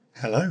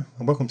Hello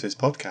and welcome to this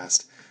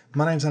podcast.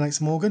 My name's Alex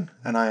Morgan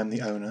and I am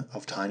the owner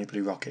of Tiny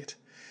Blue Rocket.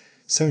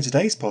 So in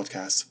today's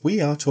podcast we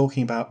are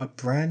talking about a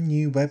brand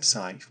new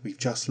website we've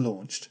just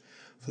launched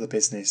for the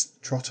business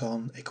Trot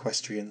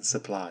Equestrian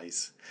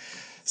Supplies.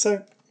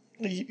 So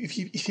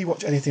if you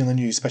watch anything on the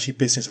news, especially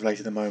business related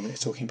at the moment,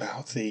 it's talking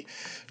about the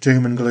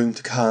doom and gloom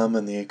to come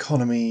and the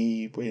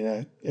economy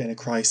in a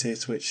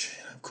crisis, which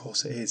of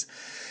course it is.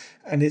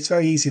 And it's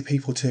very easy for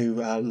people to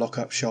lock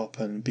up shop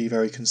and be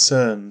very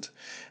concerned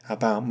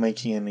about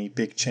making any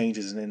big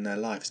changes in their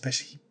life,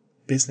 especially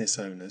business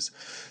owners.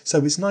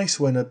 So it's nice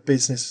when a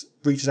business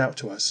reaches out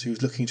to us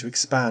who's looking to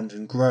expand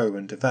and grow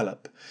and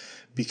develop,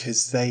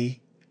 because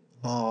they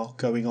are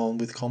going on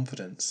with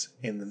confidence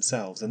in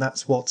themselves. And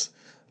that's what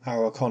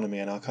our economy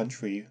and our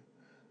country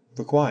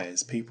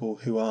requires, people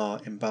who are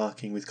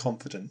embarking with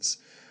confidence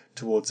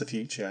towards the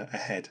future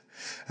ahead.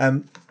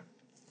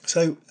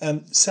 So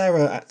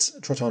Sarah at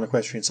Trot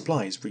Equestrian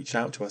Supplies reached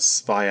out to us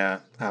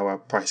via our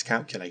price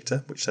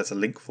calculator, which there's a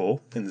link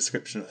for in the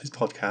description of this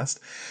podcast,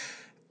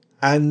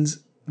 and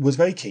was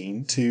very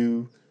keen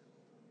to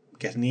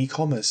get an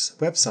e-commerce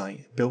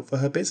website built for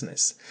her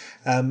business.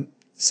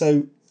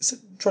 So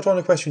Trot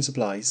Equestrian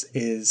Supplies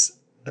is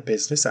a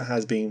business that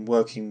has been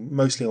working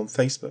mostly on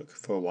Facebook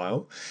for a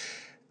while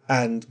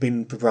and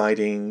been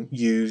providing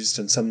used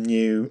and some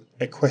new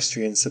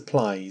equestrian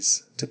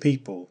supplies to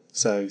people.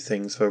 So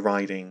things for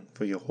riding,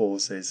 for your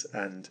horses,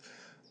 and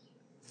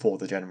for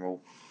the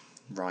general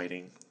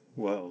riding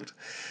world.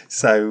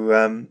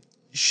 So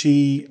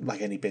she,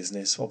 like any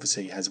business,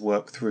 obviously has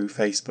worked through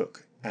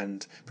Facebook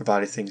and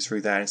provided things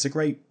through there. It's a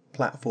great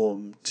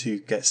platform to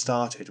get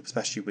started,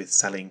 especially with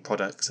selling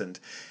products and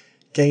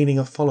gaining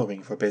a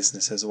following for a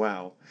business as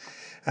well.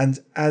 And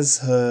as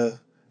her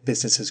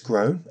business has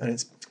grown and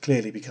it's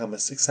clearly become a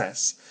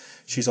success,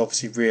 she's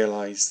obviously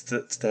realised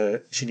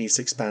that she needs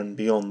to expand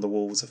beyond the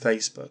walls of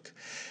Facebook.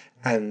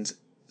 And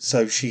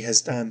so she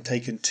has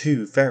taken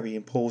two very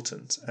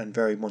important and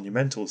very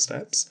monumental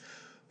steps.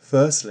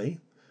 Firstly,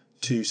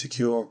 to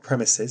secure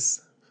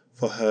premises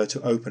for her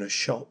to open a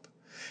shop,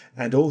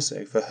 and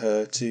also for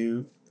her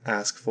to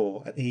ask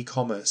for an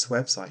e-commerce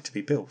website to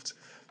be built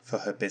for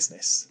her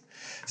business.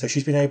 So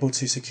she's been able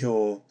to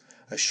secure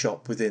a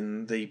shop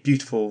within the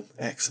beautiful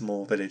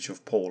Exmoor village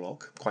of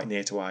Porlock, quite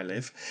near to where I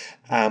live.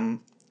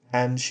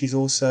 And she's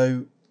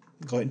also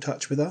got in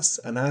touch with us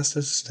and asked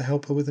us to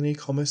help her with an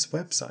e-commerce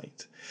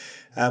website.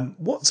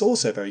 What's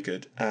also very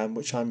good,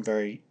 which I'm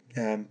very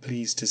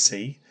pleased to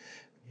see,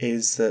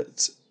 is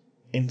that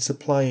in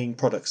supplying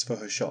products for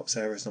her shop,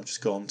 Sarah's not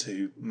just gone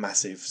to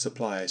massive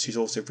suppliers. She's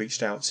also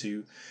reached out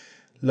to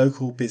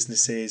local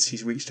businesses.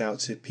 She's reached out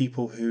to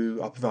people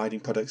who are providing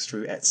products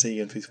through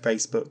Etsy and through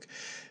Facebook,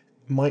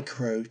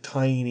 micro,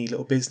 tiny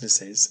little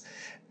businesses,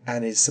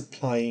 and is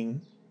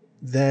supplying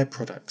their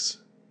products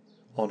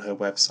on her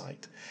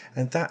website.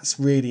 And that's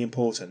really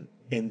important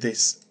in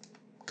this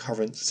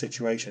current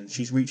situation.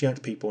 She's reaching out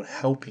to people and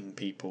helping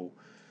people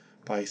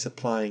by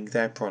supplying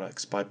their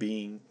products, by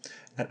being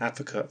an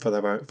advocate for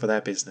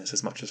their business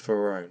as much as for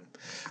her own.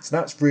 So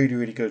that's really,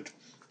 really good.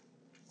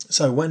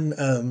 So when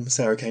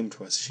Sarah came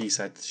to us, she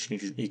said she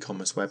needed an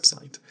e-commerce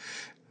website.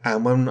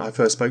 And when I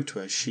first spoke to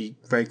her, she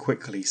very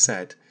quickly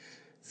said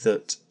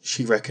that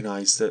she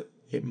recognised that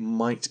it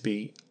might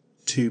be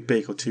too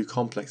big or too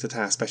complex a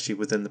task, especially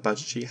within the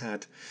budget she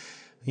had.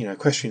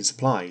 Equestrian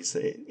supplies,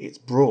 it's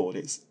broad.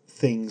 It's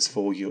things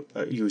for you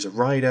as a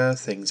rider,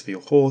 things for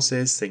your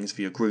horses, things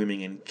for your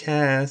grooming and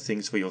care,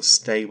 things for your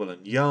stable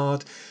and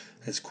yard.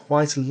 There's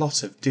quite a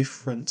lot of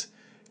different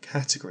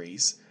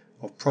categories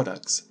of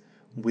products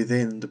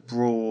within the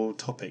broad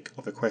topic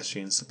of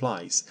equestrian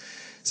supplies.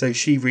 So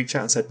she reached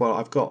out and said, well,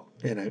 I've got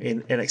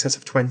in excess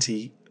of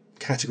 20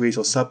 categories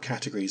or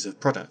subcategories of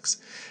products,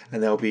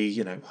 and there'll be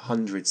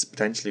hundreds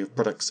potentially of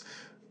products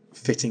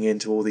fitting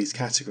into all these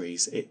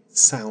categories. It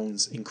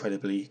sounds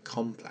incredibly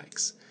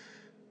complex.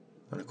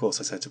 And of course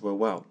I said to her,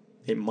 well,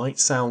 it might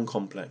sound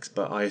complex,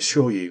 but I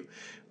assure you,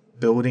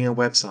 building a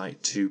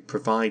website to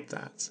provide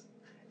that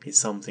is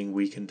something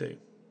we can do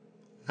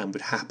and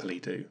would happily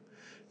do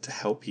to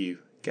help you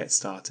get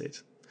started.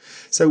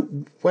 So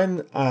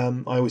when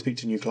I always speak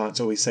to new clients,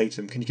 I always say to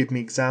them, can you give me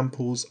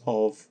examples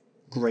of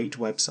great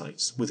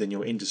websites within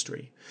your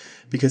industry?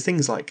 Because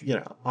things like,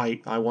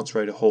 I once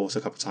rode a horse a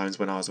couple of times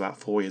when I was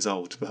about 4 years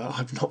old, but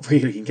I've not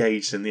really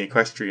engaged in the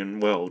equestrian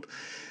world.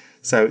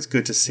 So it's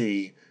good to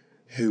see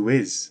who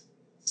is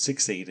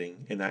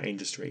succeeding in that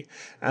industry.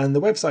 And the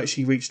website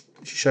she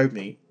showed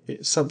me,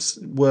 some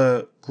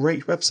were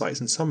great websites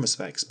in some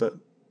respects, but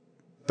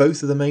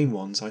both of the main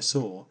ones I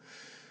saw,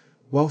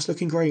 whilst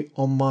looking great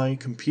on my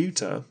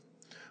computer,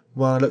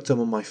 when I looked at them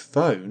on my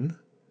phone,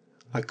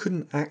 I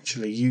couldn't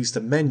actually use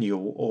the menu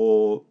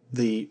or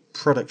the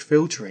product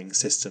filtering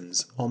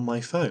systems on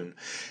my phone.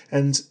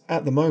 And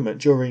at the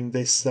moment, during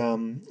this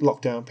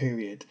lockdown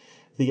period,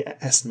 the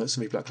estimates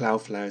from people at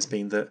Cloudflare has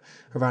been that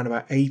around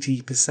about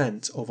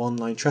 80% of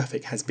online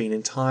traffic has been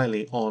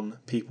entirely on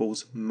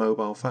people's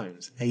mobile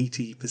phones.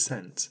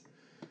 80%.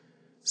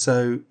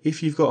 So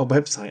if you've got a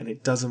website and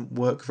it doesn't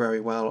work very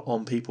well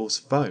on people's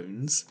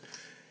phones,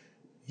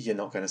 you're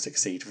not going to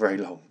succeed very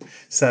long.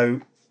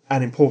 So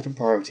an important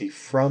priority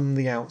from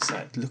the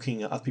outset,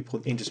 looking at other people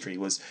in the industry,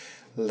 was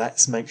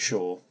let's make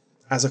sure,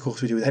 as of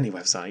course we do with any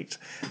website,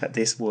 that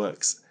this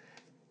works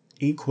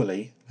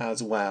equally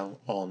as well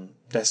on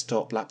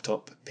desktop,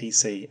 laptop,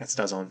 PC as it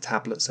does on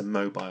tablets and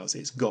mobiles.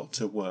 It's got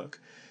to work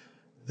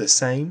the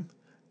same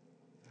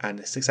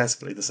and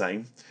successfully the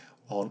same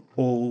on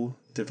all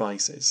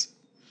devices.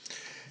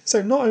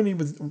 So not only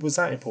was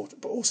that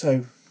important, but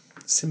also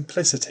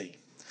simplicity.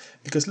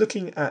 Because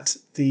looking at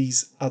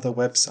these other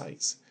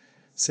websites,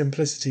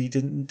 simplicity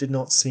did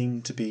not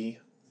seem to be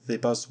the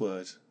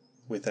buzzword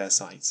with their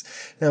sites.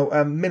 Now,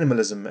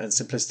 minimalism and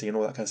simplicity and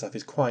all that kind of stuff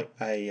is quite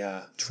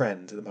a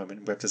trend at the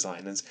moment in web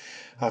design, and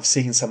I've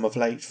seen some of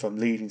late from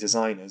leading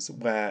designers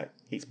where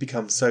it's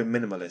become so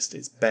minimalist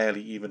it's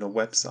barely even a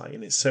website,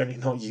 and it's certainly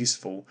not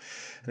useful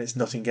and it's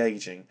not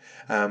engaging.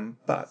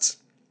 But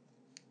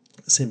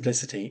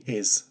simplicity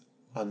is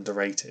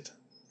underrated,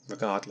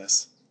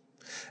 regardless.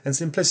 And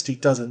simplicity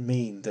doesn't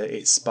mean that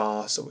it's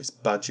sparse or it's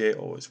budget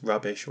or it's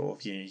rubbish, or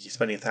if you're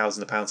spending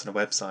 £1,000 on a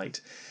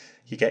website,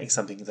 you're getting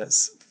something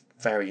that's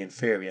very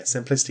inferior.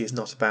 Simplicity is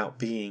not about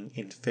being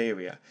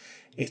inferior.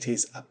 It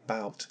is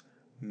about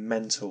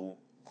mental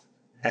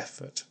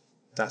effort.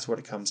 That's what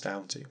it comes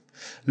down to.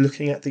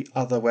 Looking at the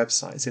other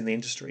websites in the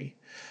industry,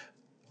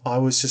 I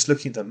was just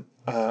looking at them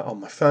on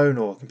my phone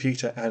or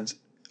computer, and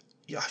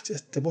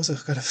there was a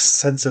kind of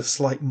sense of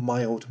slight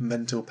mild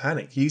mental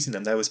panic using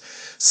them. There was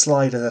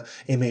slider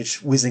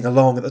image whizzing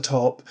along at the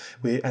top,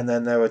 and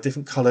then there were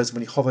different colours.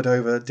 When you hovered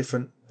over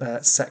different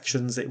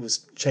sections, it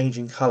was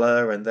changing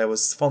colour, and there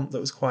was font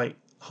that was quite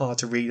hard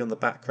to read on the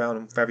background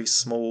and very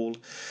small.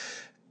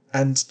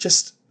 And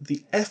just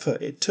the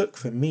effort it took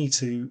for me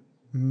to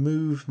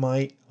move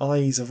my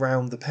eyes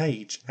around the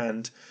page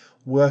and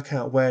work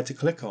out where to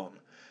click on.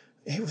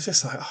 It was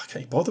just like, I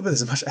can't bother with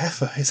as much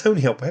effort. It's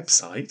only a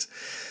website.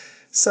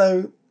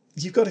 So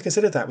you've got to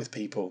consider that with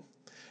people.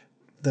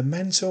 The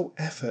mental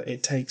effort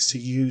it takes to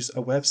use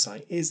a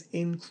website is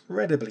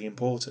incredibly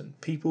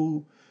important.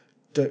 People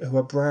who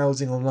are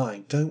browsing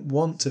online don't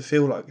want to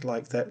feel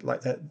like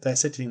they're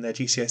sitting their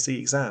GCSE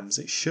exams.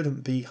 It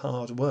shouldn't be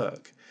hard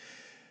work.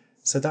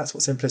 So that's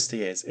what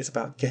simplicity is. It's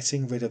about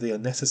getting rid of the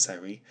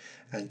unnecessary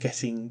and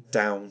getting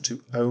down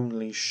to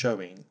only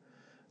showing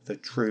the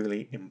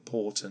truly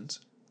important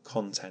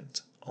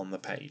content on the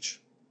page.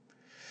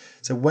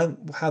 So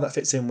how that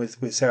fits in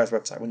with Sarah's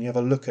website, when you have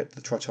a look at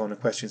the Trot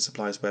Equestrian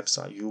Supplies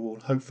website, you will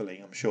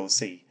hopefully, I'm sure,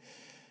 see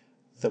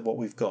that what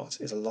we've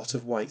got is a lot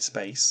of white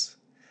space,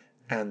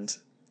 and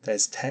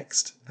there's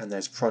text and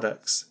there's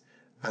products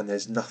and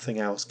there's nothing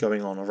else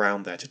going on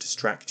around there to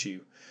distract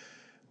you.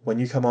 When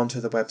you come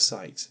onto the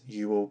website,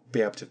 you will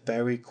be able to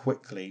very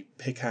quickly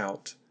pick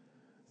out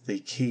the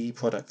key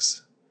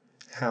products,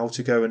 how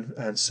to go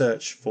and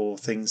search for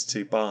things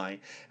to buy,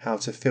 how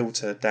to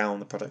filter down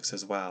the products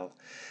as well.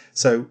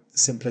 So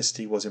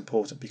simplicity was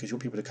important because you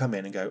want people to come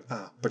in and go,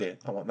 brilliant,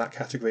 I want that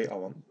category, I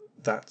want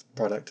that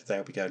product,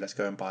 there we go, let's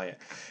go and buy it.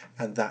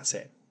 And that's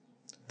it.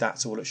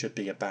 That's all it should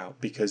be about,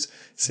 because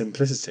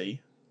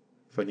simplicity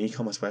for an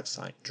e-commerce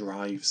website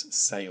drives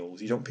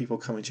sales. You don't want people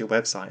coming to your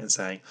website and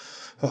saying,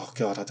 oh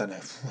God, I don't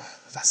know,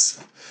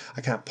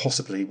 I can't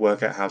possibly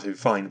work out how to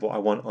find what I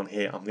want on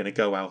here, I'm going to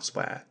go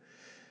elsewhere.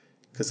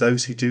 Because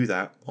those who do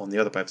that on the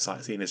other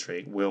websites in the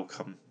industry will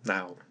come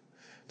now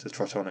to the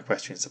Trot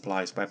Equestrian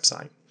Supplies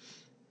website.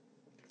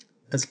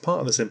 As part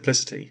of the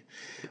simplicity,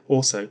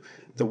 also,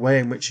 the way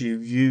in which you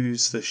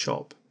use the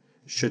shop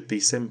should be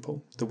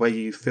simple. The way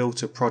you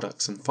filter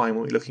products and find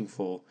what you're looking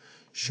for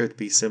should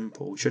be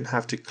simple. You shouldn't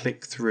have to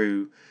click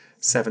through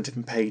 7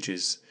 different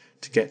pages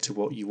to get to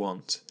what you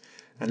want.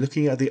 And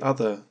looking at the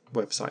other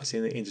websites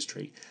in the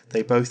industry,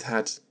 they both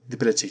had the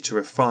ability to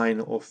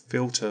refine or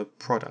filter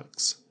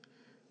products.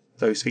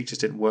 Those features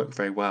didn't work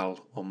very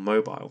well on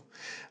mobile.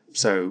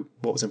 So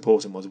what was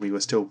important was we were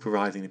still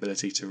providing the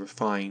ability to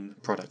refine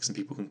products, and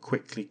people can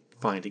quickly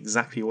find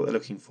exactly what they're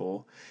looking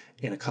for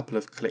in a couple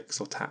of clicks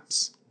or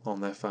taps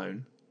on their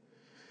phone,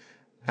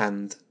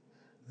 and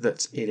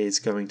that it is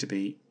going to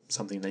be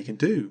something they can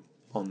do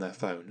on their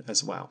phone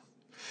as well.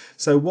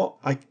 So what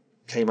I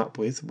came up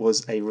with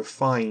was a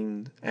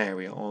refined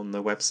area on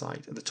the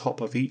website at the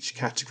top of each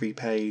category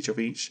page, of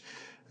each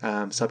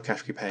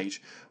subcategory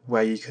page,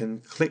 where you can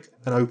click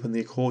and open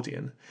the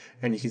accordion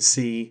and you can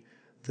see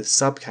the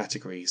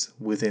subcategories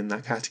within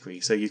that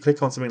category. So you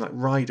click on something like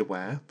rider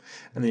wear,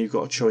 and then you've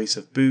got a choice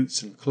of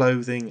boots and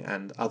clothing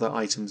and other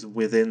items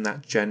within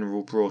that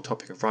general broad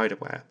topic of rider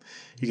wear.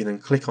 You can then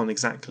click on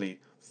exactly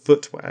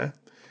footwear,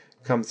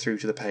 come through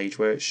to the page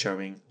where it's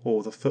showing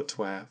all the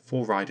footwear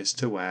for riders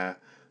to wear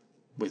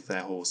with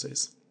their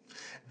horses.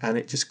 And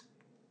it just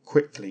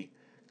quickly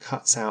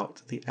cuts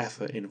out the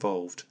effort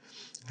involved.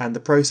 And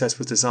the process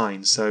was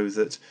designed so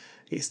that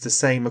it's the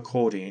same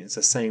accordion, it's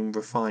the same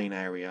refine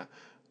area,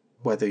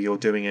 whether you're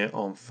doing it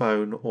on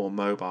phone or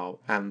mobile,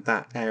 and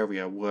that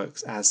area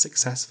works as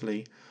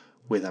successfully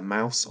with a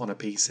mouse on a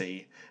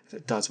PC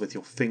it does with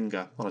your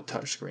finger on a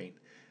touchscreen.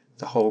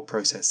 The whole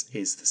process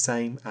is the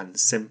same and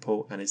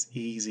simple, and it's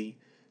easy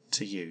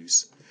to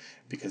use,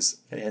 because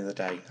at the end of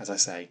the day, as I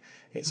say,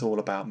 it's all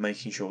about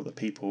making sure that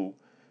people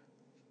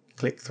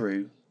click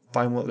through,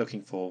 find what they're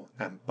looking for,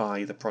 and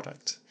buy the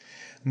product.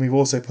 And we've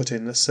also put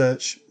in the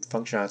search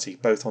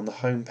functionality both on the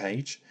home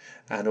page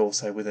and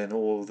also within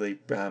all the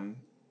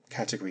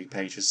category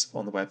pages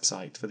on the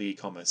website for the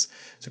e-commerce.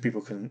 So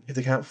people can, if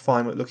they can't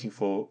find what they're looking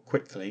for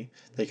quickly,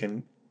 they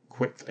can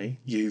quickly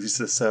use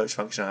the search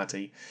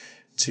functionality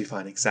to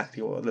find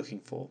exactly what they're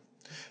looking for.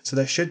 So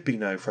there should be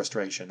no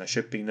frustration, there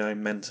should be no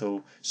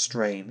mental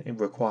strain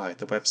required.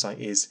 The website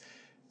is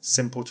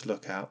simple to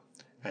look at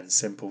and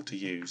simple to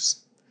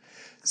use.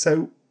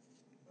 So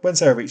when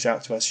Sarah reached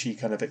out to us, she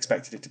kind of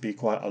expected it to be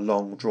quite a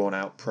long,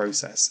 drawn-out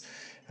process.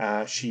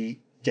 She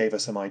gave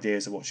us some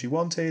ideas of what she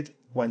wanted,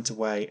 went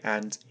away,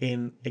 and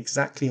in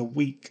exactly a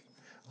week,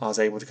 I was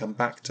able to come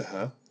back to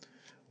her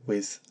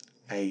with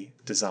a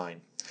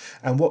design.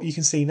 And what you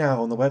can see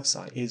now on the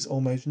website is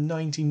almost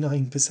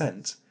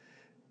 99%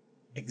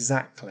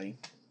 exactly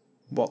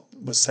what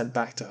was sent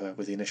back to her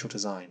with the initial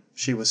design.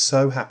 She was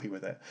so happy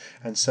with it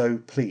and so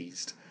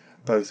pleased,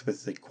 both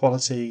with the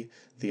quality,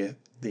 the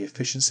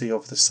efficiency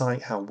of the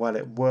site, how well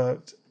it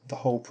worked, the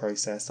whole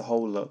process, the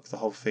whole look, the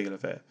whole feel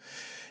of it.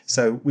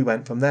 So we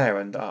went from there,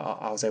 and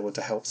I was able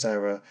to help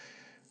Sarah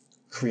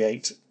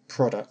create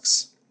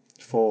products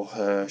for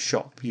her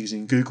shop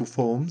using Google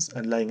Forms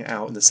and laying it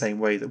out in the same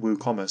way that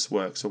WooCommerce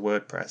works, or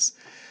WordPress.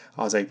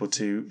 I was able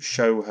to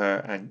show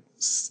her and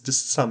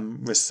just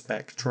some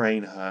respect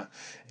train her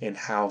in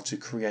how to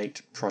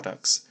create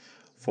products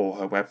for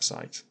her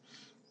website.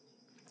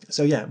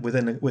 So yeah,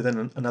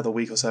 within another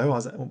week or so,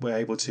 we're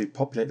able to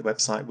populate the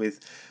website with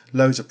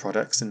loads of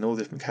products in all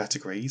different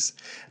categories,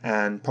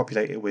 and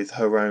populate it with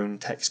her own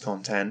text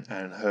content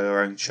and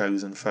her own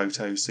chosen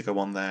photos to go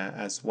on there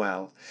as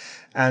well.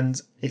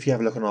 And if you have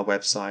a look on our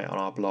website, on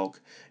our blog,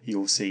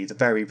 you'll see the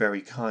very,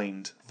 very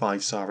kind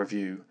 5-star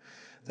review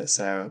that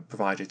Sarah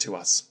provided to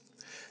us.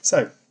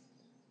 So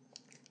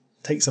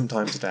take some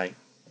time today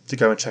to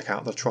go and check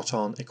out the Trot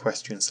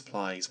Equestrian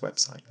Supplies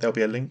website. There'll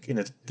be a link in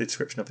the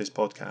description of this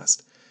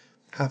podcast.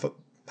 Have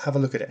a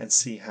look at it and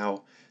see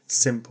how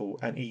simple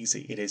and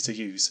easy it is to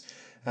use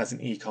as an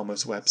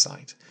e-commerce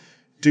website.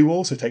 Do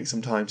also take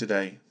some time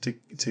today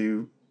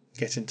to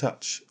get in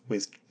touch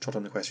with Trot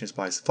Equestrian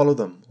Supplies. Follow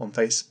them on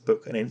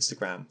Facebook and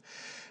Instagram.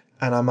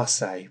 And I must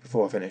say,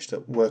 before I finish,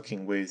 that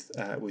working with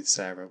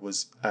Sarah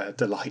was a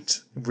delight.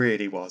 It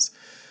really was.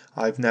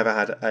 I've never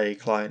had a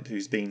client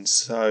who's been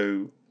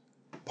so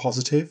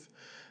positive,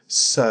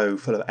 so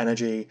full of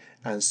energy,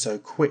 and so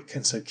quick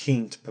and so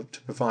keen to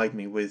provide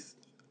me with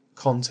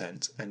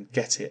content and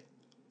get it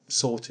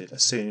sorted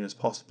as soon as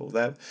possible.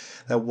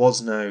 There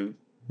was no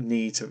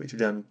need to be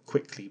done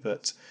quickly,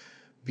 but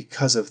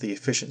because of the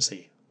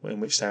efficiency in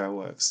which Sarah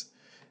works,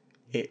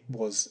 it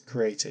was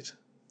created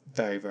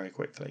very, very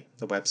quickly,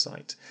 the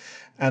website.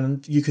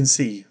 And you can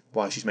see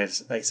why she's made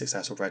a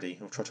success already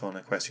of Trot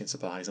Equestrian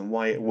Supplies, and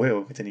why it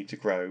will continue to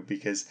grow,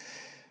 because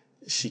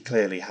she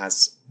clearly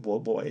has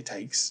what it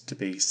takes to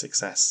be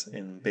success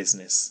in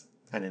business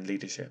and in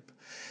leadership.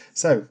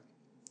 So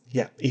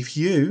yeah, if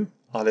you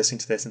are listening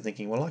to this and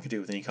thinking, well, I could do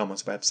with an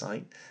e-commerce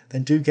website,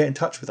 then do get in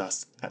touch with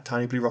us at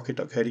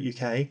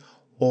tinybluerocket.co.uk,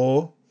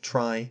 or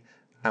try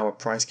our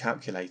price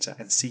calculator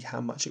and see how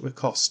much it would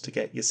cost to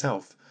get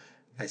yourself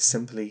a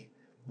simply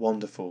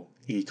wonderful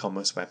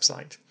e-commerce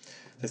website.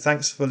 So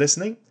thanks for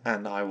listening,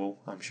 and I will,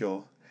 I'm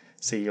sure,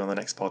 see you on the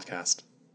next podcast.